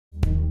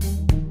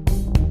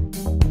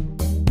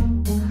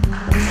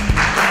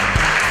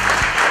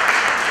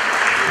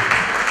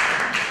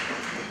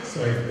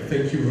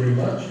thank you very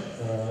much.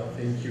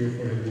 Thank you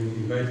for having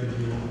invited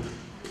me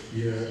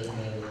here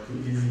to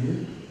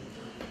Izmir.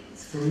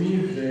 It's for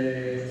me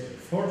the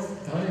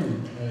fourth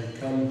time I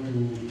come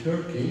to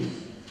Turkey,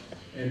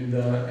 and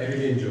I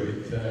really enjoy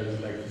it. I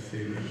would like to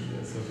say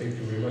that. So thank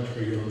you very much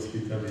for your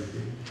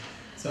hospitality.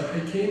 So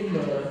I came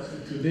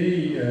today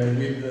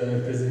with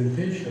a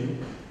presentation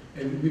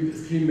and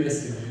with three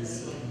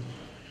messages.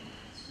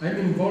 I'm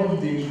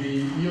involved in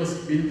the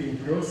EOSC building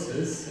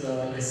process.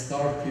 I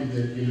started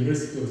at the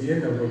University of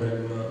Vienna, where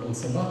I'm on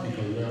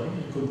sabbatical now,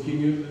 and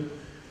continued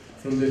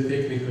from the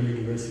Technical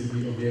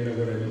University of Vienna,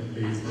 where I'm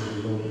based at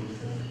the moment.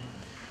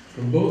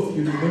 From both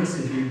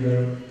universities, we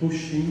are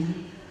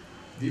pushing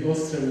the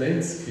Austrian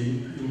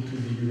landscape into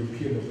the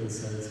European Open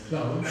Science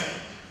Cloud.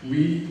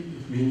 We,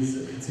 it means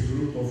it's a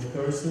group of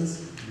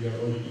persons, we are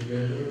all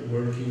together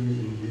working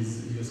in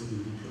this EOSC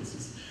building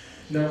process.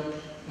 Now,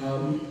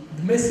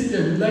 the message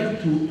I would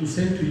like to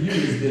send to you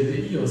is that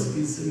the EOSC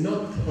is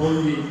not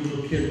only a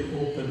European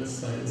Open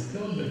Science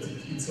Cloud, but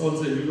it's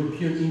also a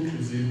European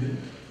Inclusive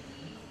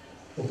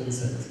Open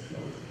Science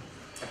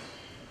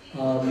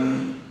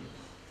Cloud.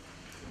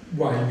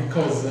 Why?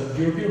 Because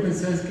the European Open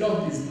Science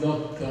Cloud is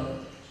not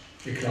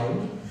a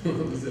cloud,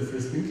 that's the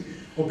first thing.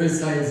 Open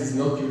science is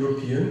not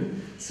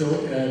European, so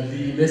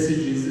the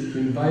message is to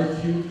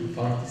invite you to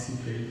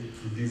participate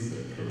in this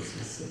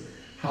process.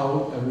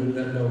 How I will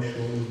now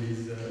show you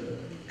these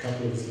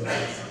couple of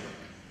slides.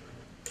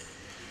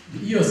 The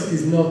EOSC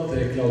is not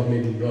a cloud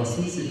made in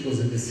Brussels, it was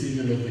a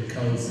decision of the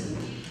Council.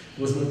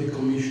 It was not the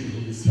Commission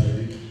who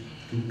decided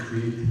to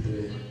create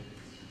the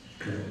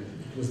cloud.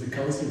 It was the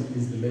Council, it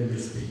means the Member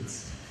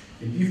States.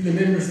 And if the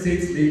Member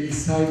States, they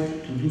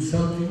decide to do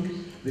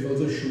something, they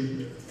also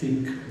should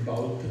think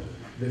about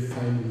the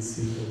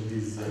financing of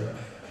these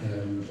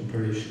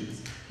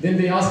operations. Then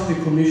they ask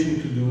the Commission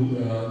to do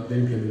the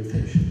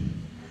implementation.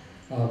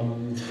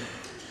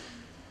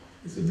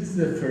 So this is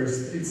the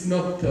first, it's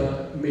not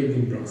made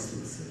in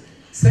Brussels.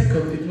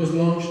 Second, it was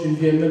launched in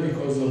Vienna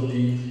because of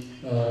the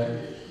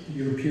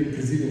European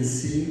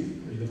presidency.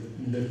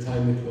 At that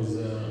time it was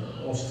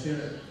Austria,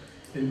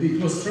 and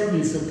it was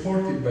strongly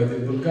supported by the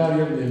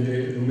Bulgarian and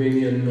the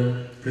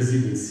Romanian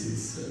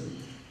presidencies.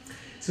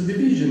 So the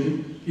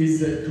vision is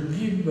to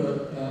give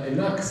an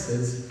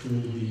access to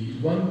the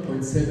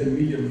 1.7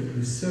 million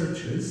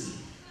researchers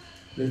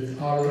that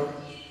are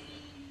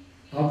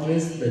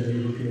addressed by the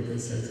European Open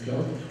Science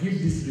Cloud, to give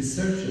these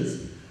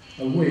researchers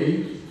a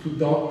way to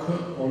dock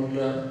on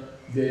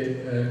the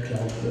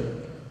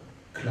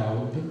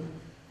cloud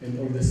and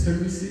all the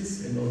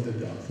services and all the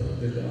data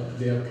that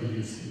they are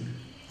producing.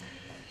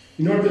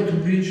 In order to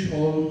bridge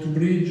all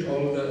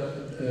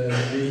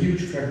the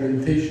huge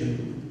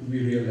fragmentation we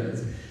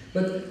realize.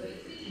 But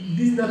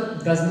this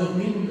does not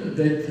mean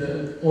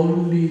that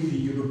only the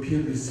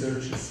European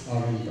researchers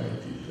are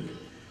invited.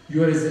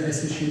 You are as an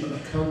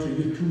associated country,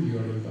 you too you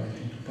are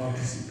invited to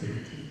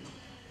participate.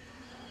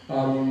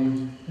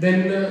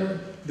 Then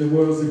there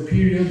was a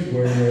period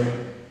where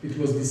it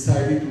was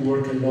decided to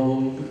work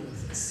along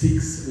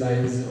 6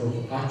 lines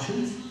of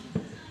actions.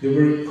 They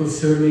were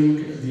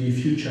concerning the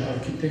future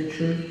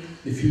architecture,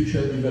 the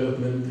future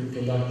development,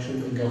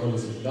 production and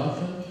governance of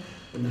data,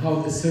 and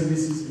how the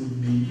services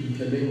would be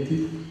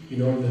implemented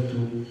in order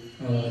to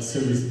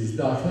service this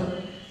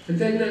data. And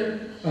then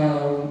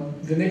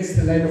the next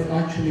line of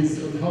action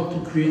is on how to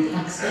create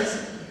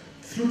access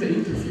through the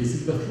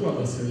interfaces, but through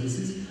other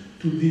services,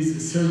 to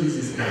these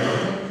services and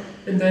data.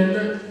 And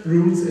then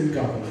rules and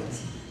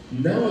governance.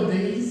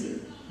 Nowadays, the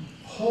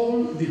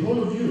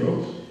whole of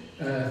Europe,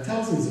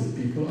 thousands of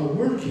people are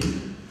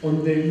working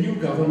on the new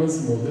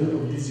governance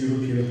model of this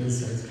European Open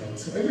Science Cloud.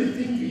 So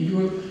everything you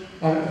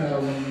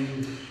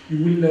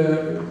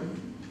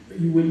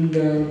will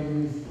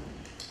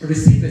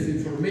receive as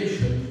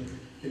information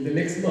in the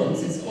next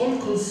months is all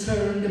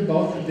concerned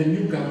about the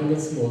new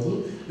governance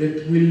model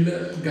that will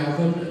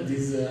govern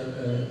this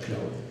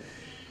cloud.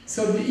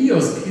 So the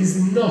EOSC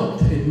is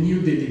not a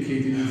new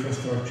dedicated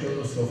infrastructure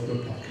or software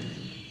package.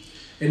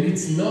 And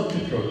it's not a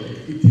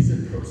project, it is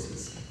a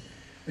process.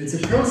 It's a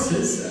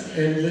process,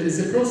 and as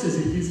a process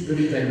it is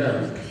very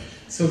dynamic.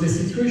 So the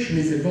situation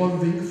is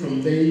evolving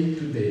from day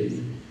to day.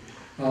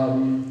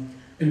 And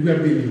we are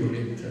building on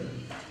it.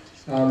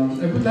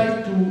 I would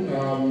like to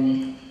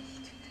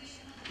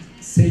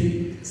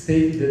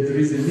state that there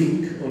is a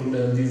link on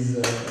this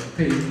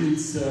page.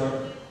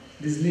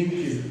 This link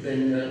is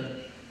then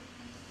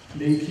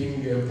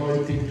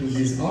pointing to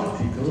this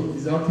article.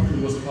 This article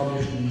was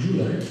published in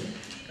July,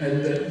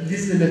 and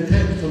this is an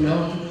attempt on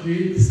how to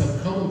create some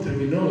common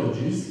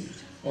terminologies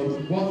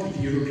on what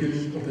the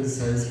European Open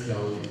Science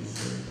Cloud is.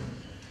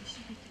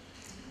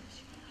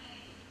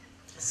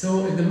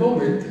 So at the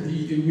moment,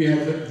 we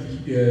have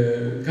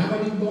the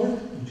governing board,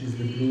 which is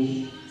the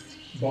blue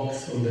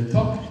box on the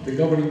top. The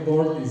governing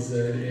board is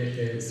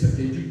a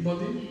strategic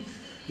body.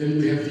 Then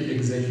we have the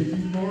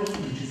executive board,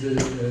 which is an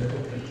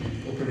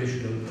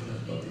operational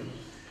body.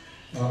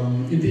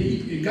 In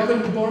the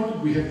governing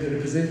board, we have the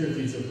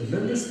representatives of the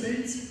member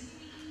states,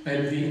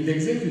 and in the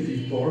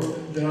executive board,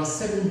 there are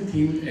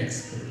 17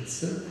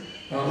 experts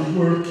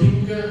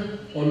working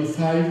on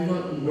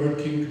 5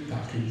 working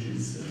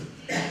packages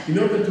in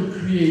order to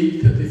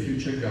create the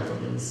future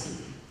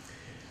governance.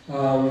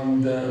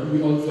 And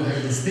we also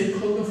have the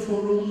stakeholder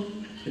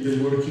forum and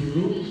the working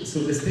group. So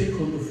the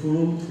stakeholder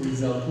forum, for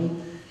example,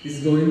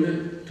 is going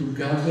to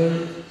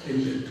gather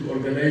and to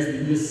organize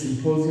the US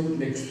symposium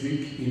next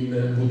week in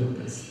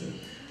Budapest.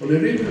 On a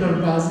regular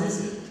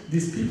basis,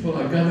 these people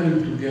are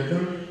gathering together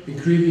and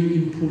creating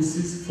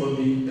impulses for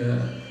the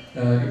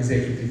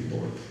executive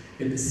board.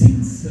 And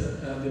since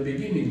the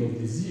beginning of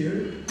this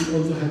year, we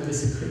also have the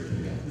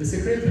Secretariat. The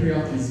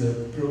Secretariat is a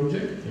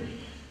project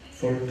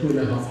for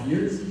 2.5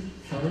 years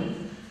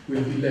time,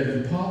 with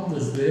 11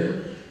 partners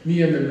there.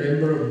 Me, I'm a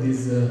member of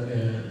this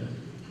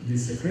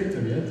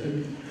Secretariat,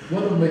 and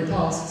one of my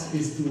tasks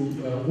is to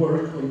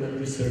work on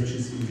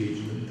researchers'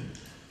 engagement.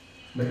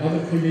 My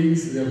other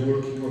colleagues, they are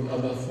working on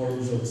other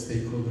forms of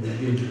stakeholder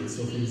engagement.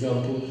 So, for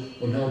example,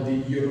 on how the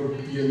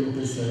European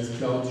Open Science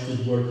Cloud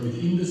should work with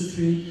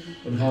industry,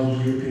 on how the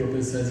European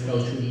Open Science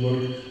Cloud should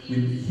work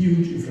with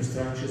huge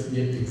infrastructures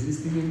yet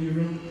existing in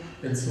Europe,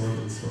 and so on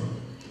and so on.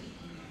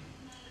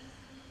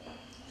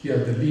 Here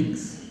are the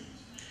links.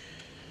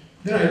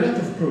 There are a lot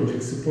of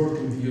projects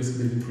supporting the EOS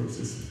building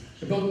process,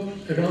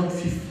 around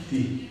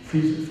 50,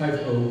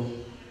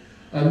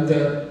 and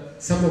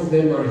some of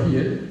them are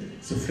here.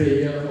 So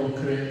Freya,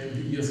 Okre,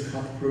 the EOS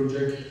CAP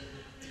project,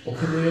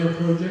 Okeneo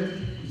project,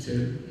 which is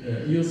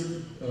an EOS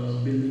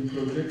building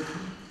project.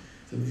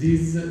 So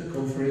this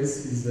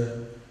conference is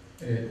an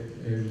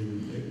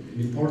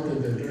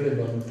important and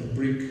relevant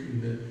brick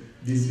in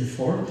this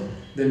effort.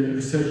 Then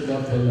Research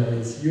Data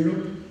Alliance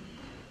Europe,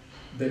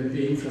 then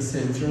the Infra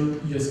Central,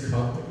 EOS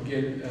CAP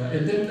again,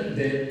 and then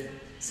the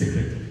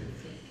Secretariat.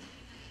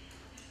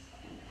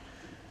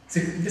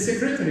 The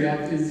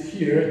Secretariat is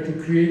here to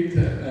create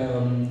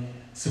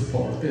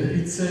support.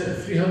 It's a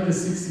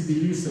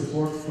 360-degree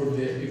support for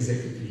the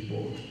executive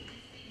board.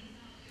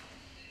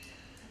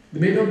 The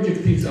main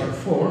objectives are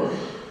 4,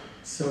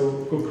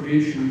 so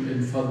co-creation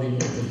and funding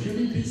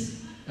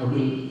opportunities. I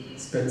will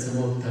spend some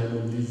more time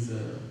on this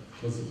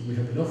because we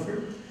have an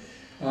offer.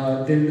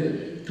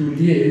 Then to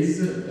liaise,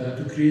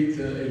 to create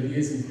a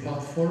liaison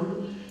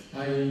platform,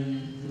 I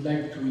would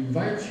like to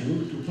invite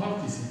you to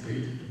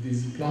participate to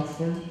this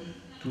platform,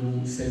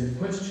 to send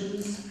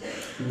questions,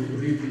 to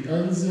read the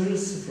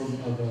answers from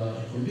other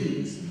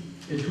colleagues,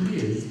 and to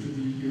liaise to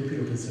the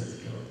European Open Science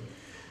Cloud.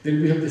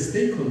 Then we have the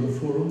stakeholder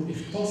forum.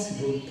 If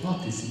possible,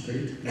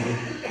 participate in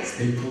the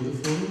stakeholder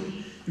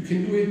forum. You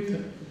can do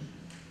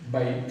it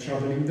by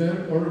traveling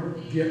there or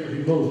via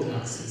remote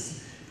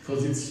access,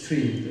 because it's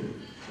streamed.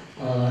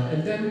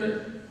 And then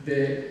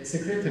the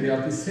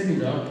Secretariat is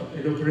setting up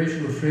an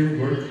operational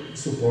framework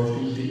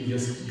supporting the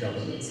EOS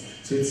governance.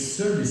 So it's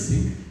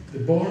servicing the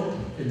board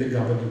and the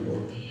governing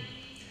board.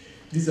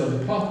 These are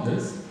the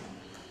partners,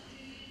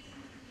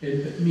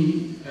 and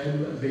me,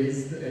 I'm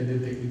based at the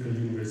Technical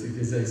University,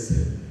 as I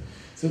said.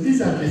 So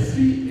these are the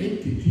 3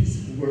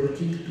 entities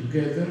working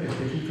together at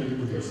Technical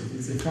University.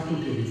 It's the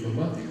Faculty of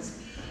Informatics,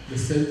 the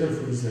Center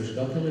for Research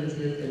Data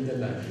Management, and the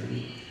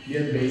library. We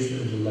are based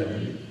on the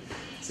library.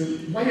 So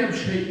why I'm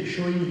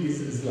showing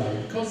this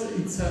slide? Because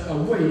it's a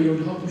way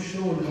on how to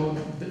show how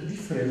the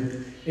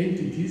different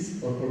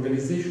entities or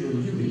organizational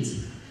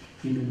units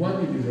in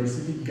one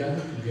university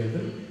gather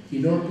together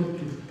in order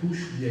to push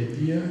the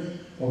idea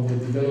of the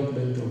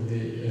development of the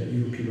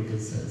European Open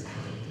Science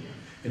Cloud.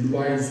 And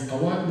why is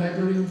our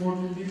library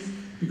involved in this?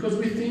 Because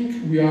we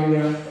think we are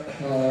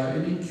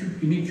an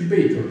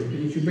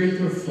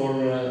incubator for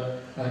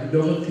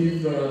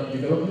innovative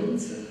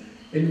developments,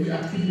 and we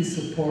actively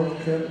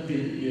support the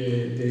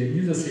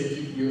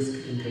user-centric EOS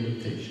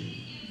implementation.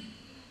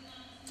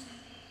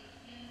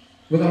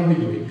 What are we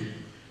doing?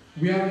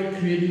 We are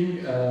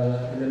creating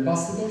an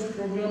ambassadors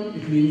program.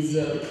 It means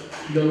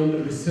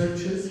known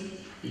researchers.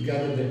 We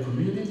gather the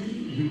community.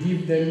 We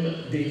give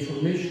them the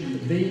information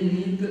that they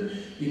need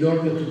in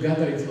order to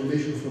gather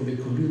information from the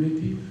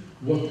community,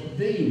 what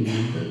they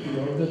need in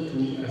order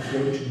to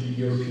approach the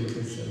European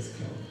Open Science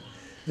Cloud.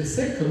 The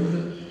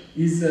second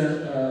is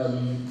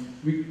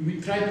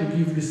we try to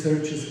give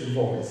researchers a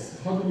voice.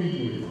 How do we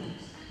do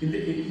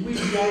it? We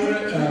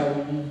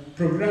are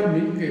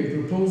programming and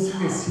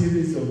proposing a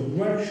series of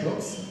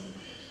workshops.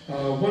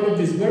 One of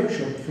these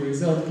workshops, for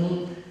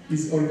example,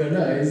 is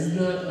organized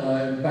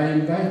by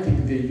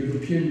inviting the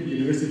European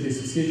University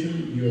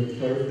Association. You have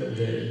heard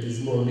this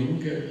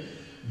morning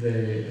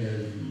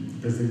the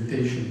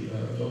presentation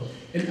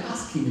and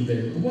asking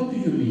them, what do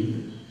you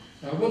mean?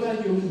 What are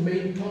your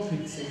main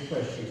topics and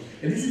questions?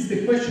 And this is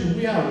the question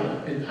we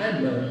are, and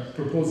I'm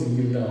proposing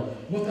you now.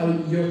 What are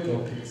your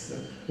topics?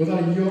 What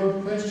are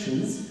your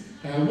questions?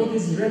 What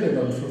is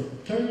relevant for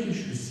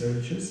Turkish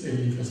researchers and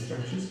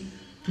infrastructures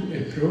to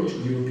approach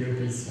the European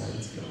Open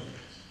Science Cloud?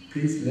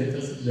 Please let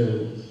us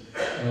know.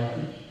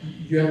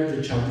 You have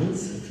the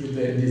channels through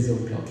the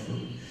Liaison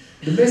platform.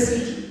 The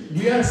message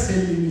we are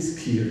sending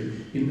is clear.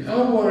 In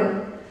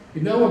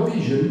our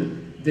vision,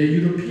 the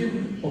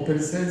European Open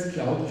Science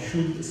Cloud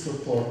should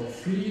support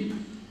free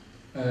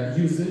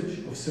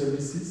usage of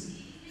services,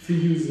 free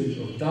usage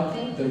of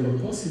data that were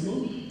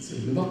possible. It's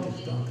a lot of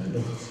data, a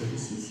lot of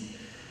services.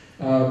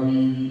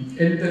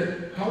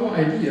 Our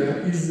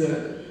idea is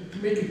to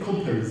make a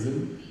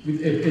comparison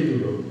with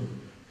EduRoam.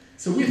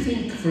 So we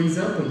think, for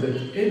example,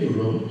 that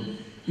EduRoam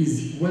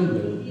is well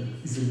known,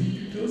 is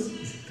ubiquitous,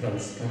 is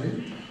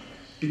transparent,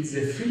 it's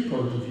a free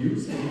point of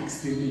use and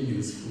extremely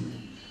useful.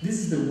 This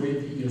is the way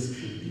the EOS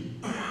should be.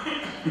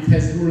 It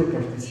has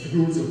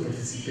rules of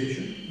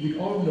participation. We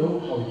all know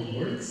how it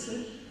works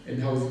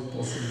and how is it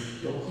possible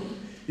to local.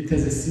 It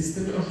has a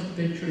system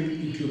architecture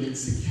including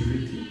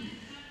security.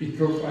 It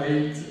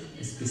provides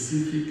a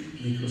specific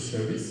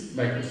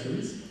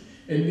microservice,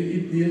 and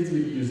it deals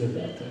with user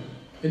data.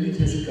 And it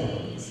has a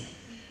governance.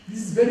 This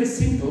is very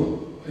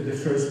simple at the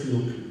first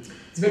look.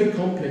 It's very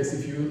complex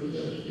if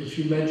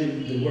you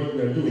imagine the work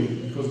we are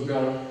doing, because we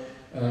are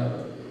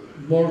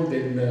more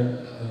than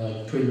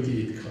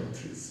 28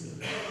 countries.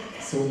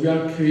 So we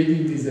are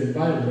creating this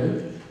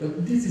environment,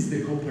 but this is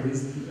the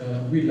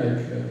comparison we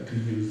like to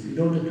use in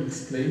order to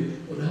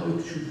explain on how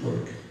it should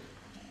work.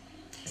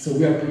 So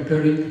we are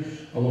preparing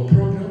our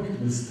program. It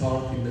will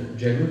start in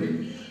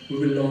January. We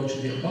will launch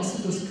the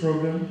Ambassadors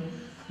program.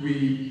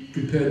 We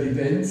prepared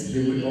events.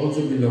 They will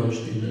also be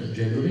launched in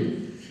January.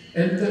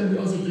 And we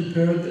also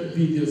prepared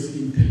videos,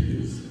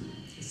 interviews.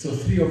 So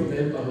 3 of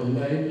them are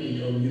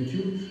online on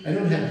YouTube. I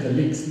don't have the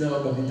links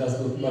now, but it does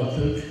not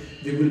matter.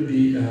 They will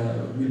be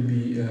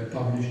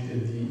published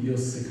at the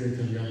EOS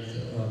Secretariat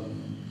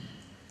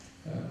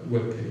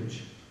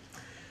webpage.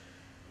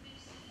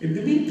 In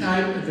the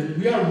meantime, that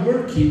we are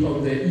working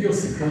on the EOS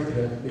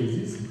Secretariat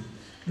basis,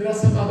 there are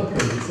some other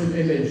projects, and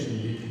I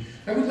mentioned it.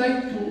 I would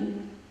like to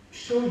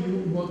show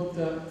you what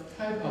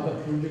 5 other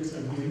projects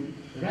are doing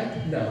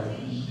right now,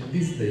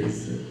 these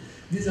days.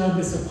 These are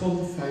the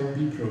so-called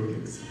 5B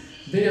projects.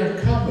 They are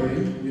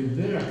covering with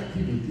their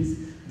activities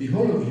the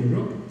whole of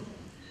Europe.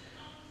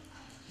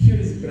 Here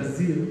is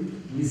Brazil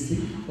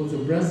missing.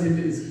 Also Brazil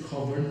is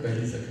covered by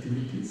these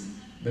activities,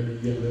 by the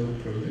yellow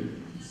project,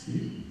 you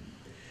see,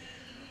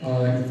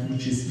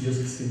 which is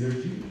just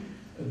synergy.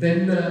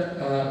 Then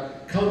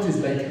countries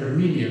like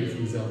Armenia, for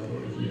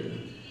example, here,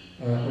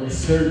 or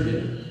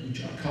Serbia,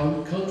 which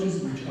are countries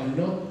which are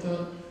not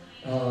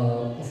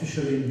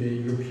officially in the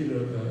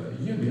European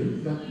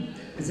Union, but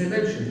as I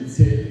mentioned,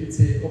 it's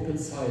an open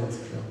science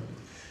club.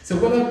 So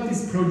what are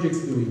these projects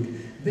doing?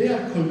 They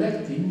are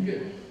collecting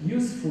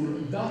useful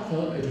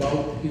data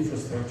about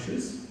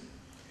infrastructures,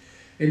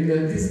 and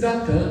this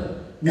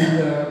data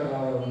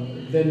will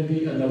then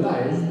be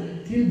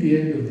analyzed till the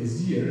end of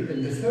this year,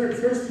 and the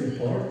first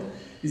report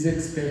is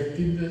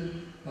expected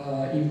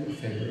in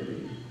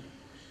February.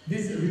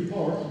 This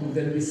report will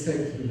then be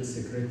sent to the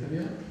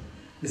Secretariat.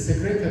 The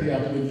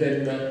Secretariat will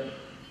then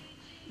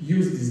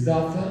use this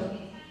data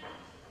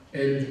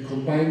and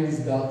combine this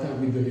data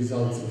with the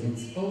results of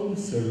its own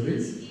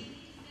surveys,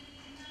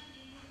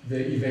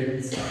 the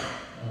events,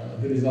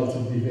 the results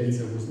of the events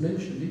I was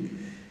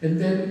mentioning, and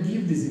then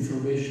give this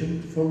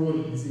information,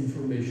 forward this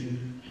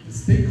information to the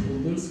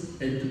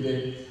stakeholders and to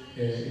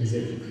the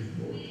executive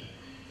board.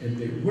 And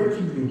the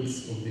working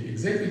groups of the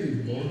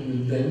executive board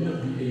will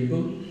then be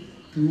able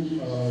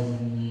to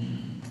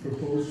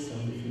propose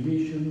some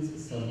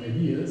definitions, some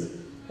ideas,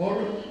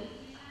 or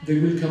they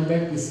will come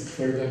back with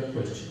further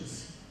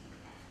questions.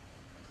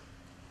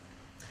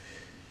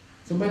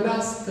 So my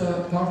last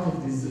part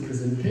of this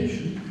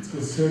presentation is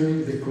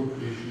concerning the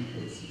co-creation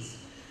process.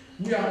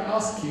 We are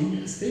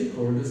asking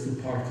stakeholders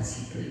to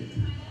participate.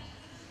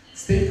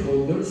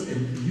 Stakeholders,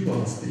 and you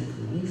are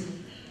stakeholders,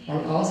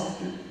 are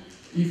asked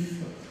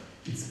if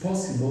it's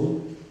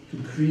possible to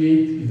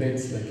create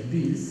events like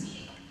this,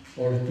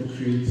 or to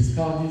create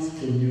studies,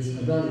 produce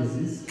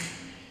analysis,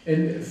 and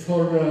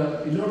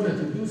in order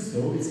to do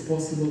so, it's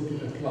possible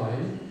to apply.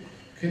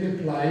 You can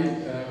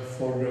apply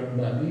for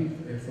money,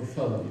 for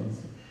funding.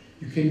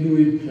 You can do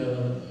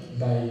it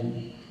by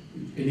an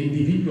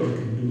individual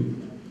can do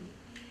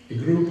it, a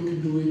group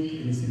can do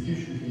it, an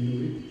institution can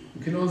do it.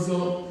 You can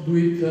also do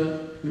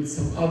it with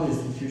some other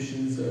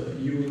institutions,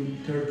 you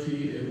in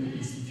Turkey, and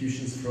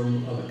institutions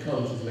from other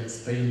countries like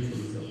Spain, for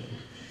example.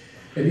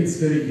 And it's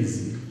very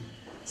easy.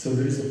 So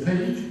there is a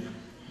page.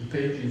 The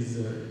page is,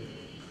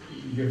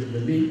 you have the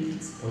link,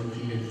 it's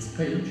pointing at this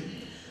page.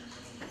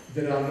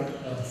 There are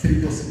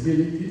 3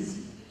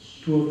 possibilities.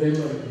 2 of them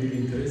are really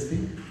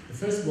interesting. The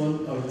first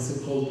one are the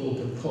so-called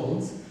open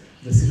calls.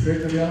 The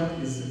Secretariat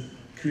is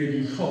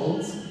creating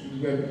calls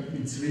where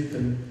it's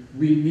written,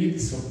 we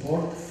need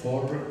support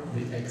for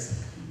the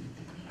X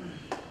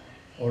activity,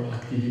 or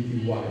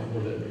activity Y,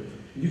 whatever.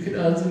 You can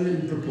answer it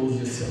and propose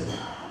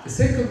yourself. The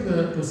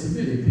second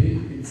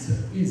possibility, it's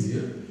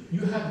easier.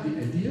 You have the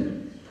idea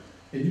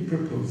and you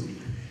propose it.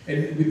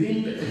 And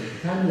within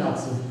a time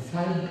lapse of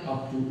 5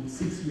 up to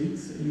 6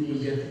 weeks, you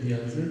will get the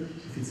answer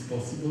if it's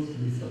possible to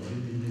be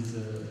funded in this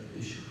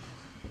issue.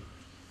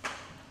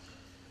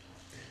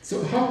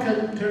 So how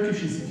can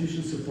Turkish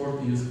institutions support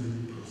the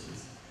usability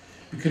process?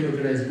 You can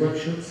organize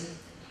workshops,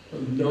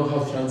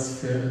 know-how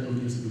transfer on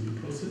the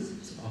usability process,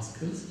 so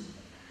ask us.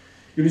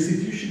 Your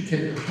institution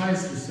can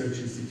advise research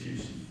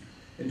institutions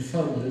and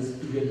funders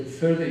to get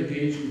further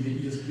engaged with the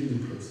EU's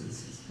building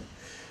processes.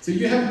 So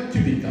you have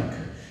Tibitak,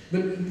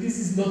 but this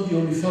is not the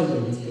only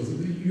funder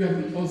responsible. You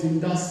have also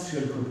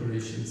industrial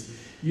corporations.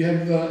 You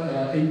have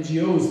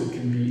NGOs that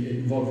can be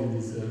involved in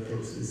this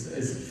process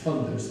as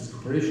funders, as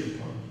cooperation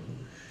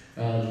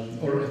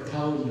partners, or a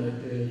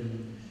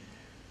town.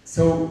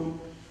 So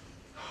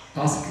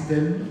ask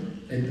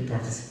them and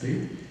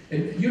participate.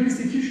 And your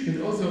institution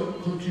can also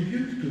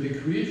contribute to the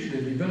creation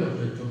and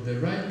development of the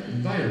right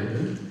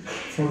environment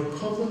for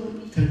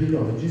common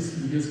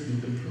terminologies used in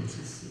the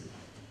process.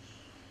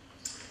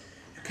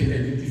 You can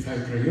identify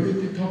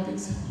priority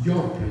topics,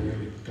 your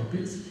priority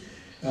topics.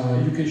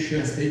 You can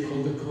share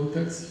stakeholder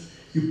contacts.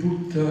 You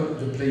put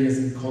the players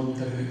in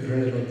contact with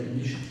relevant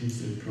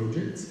initiatives and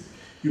projects.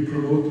 You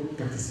promote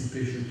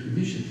participation to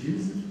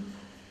initiatives.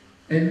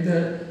 And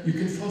you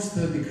can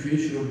foster the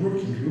creation of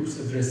working groups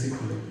addressing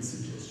collective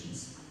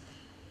suggestions.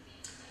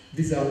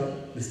 These are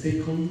the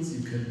stakeholders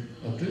you can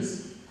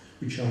address,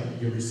 which are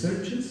your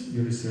researchers,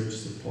 your research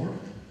support,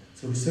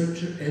 so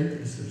researcher and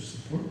research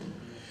support,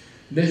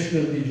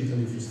 national digital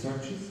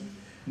infrastructures,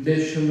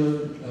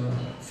 national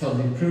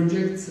funding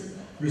projects,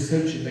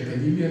 research and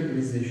academia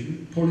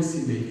organization,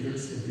 policy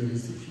makers at your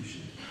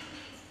institution.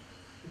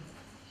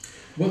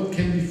 What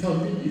can be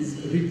funded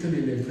is written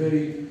in a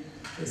very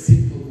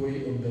simple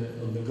way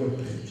on the web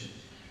page.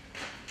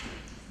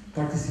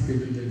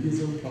 Participate in the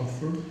Liaison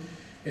platform,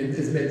 and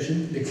as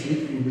mentioned, next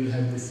week we will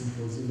have the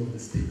symposium of the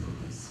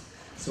stakeholders.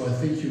 So I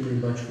thank you very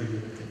much for your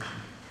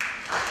attention.